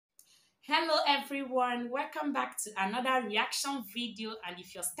Hello everyone, welcome back to another reaction video. And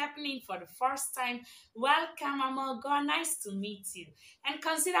if you're stepping in for the first time, welcome. I'm Ogo, nice to meet you. And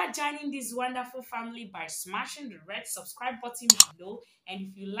consider joining this wonderful family by smashing the red subscribe button below. And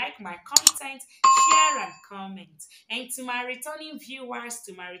if you like my content, share and comment. And to my returning viewers,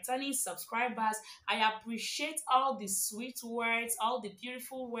 to my returning subscribers, I appreciate all the sweet words, all the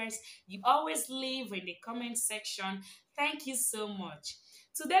beautiful words you always leave in the comment section. Thank you so much.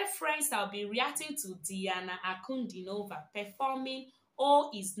 Today, friends, I'll be reacting to Diana Ankudinova performing Oh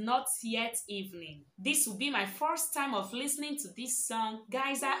Is Not Yet Evening. This will be my first time of listening to this song.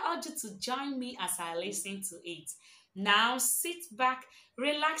 Guys, I urge you to join me as I listen to it. Now, sit back,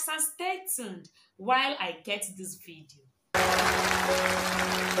 relax and stay tuned while I get this video.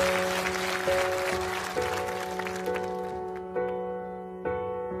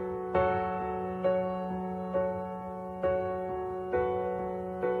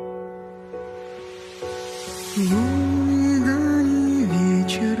 Да не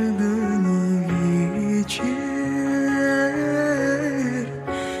вечер,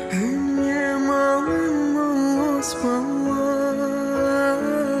 и мне мало спалось.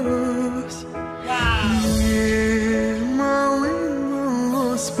 Мне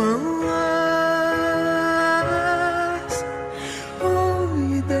мало спалось.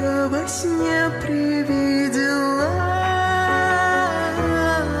 Ой, да во сне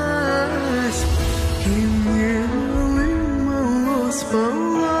привиделась, и мне мало спалось.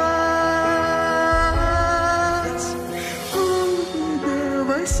 Ой, да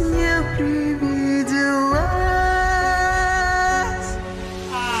во сне привиделась,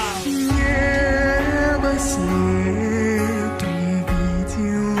 не во сне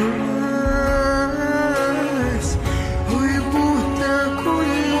привиделась. Ой, будь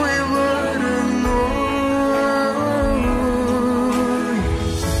такой мой вороной,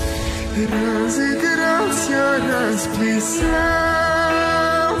 разыгрался,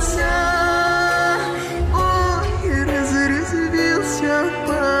 расплясался, ой, разрезвился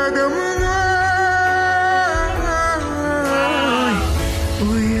подо мной.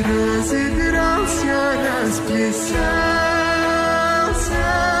 Ой, разыгрался, расплясался,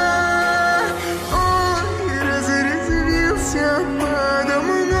 ой, разрезвился подо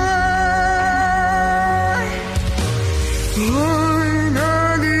мной. Ой,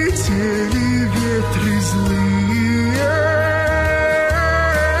 налетели ветры злые,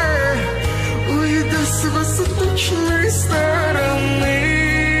 ой, да с восточной стороны,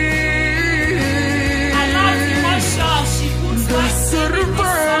 да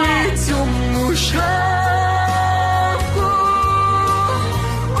сорвали темную шапку,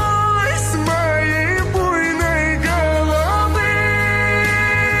 ой, с моей буйной головы,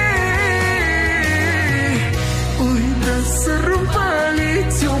 ой, да сорвали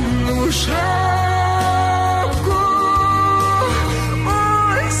темную шапку,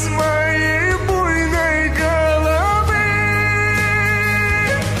 ой, с моей буйной головы.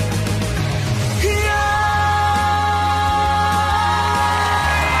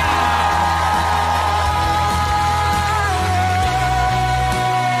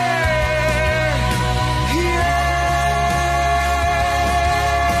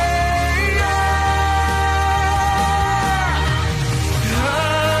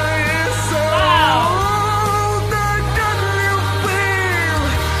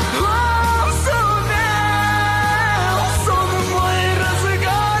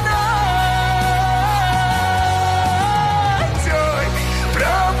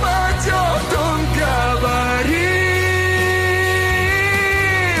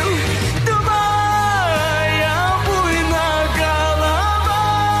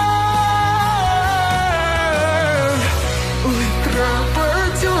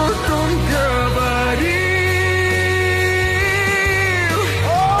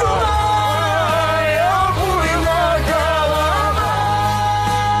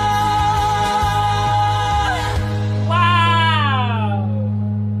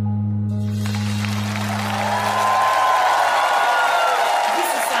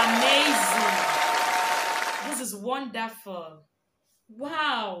 Wonderful.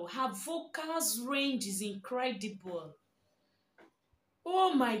 Wow, her vocals range is incredible.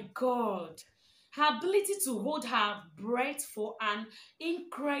 Oh my God. Her ability to hold her breath for an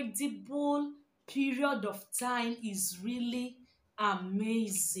incredible period of time is really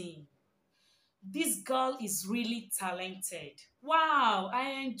amazing. This girl is really talented. Wow,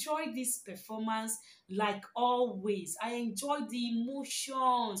 I enjoyed this performance like always. I enjoyed the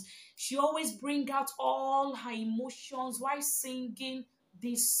emotions. She always brings out all her emotions while singing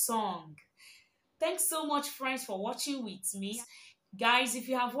this song. Thanks so much, friends, for watching with me. Guys, if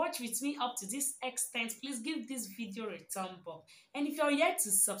you have watched with me up to this extent, please give this video a thumb up. And if you're yet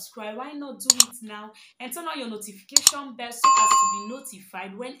to subscribe, why not do it now and turn on your notification bell so as to be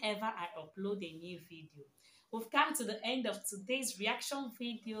notified whenever I upload a new video. We've come to the end of today's reaction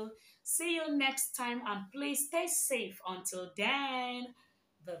video. See you next time and please stay safe. Until then,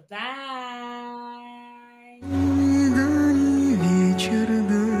 bye-bye. Вечер,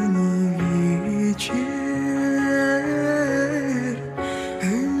 вечер,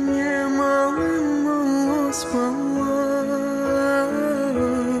 мне мало спалось,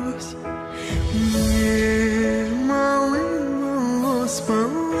 мне мало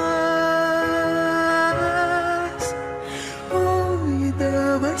спалось, ой,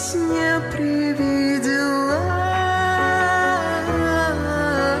 да во сне привиделась,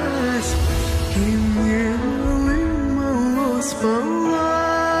 и мне мало спалось,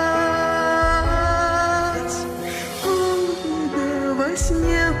 ой, да во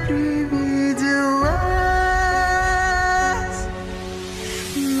сне привиделась,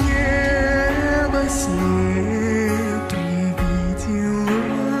 мне во сне привиделась,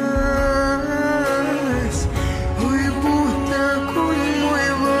 ой, будь такой мой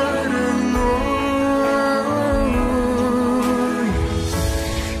вороной,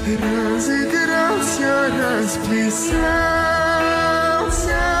 разыгрался, расплясался,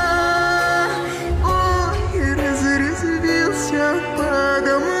 ой, разрезвился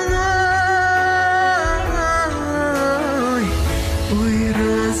подо мной.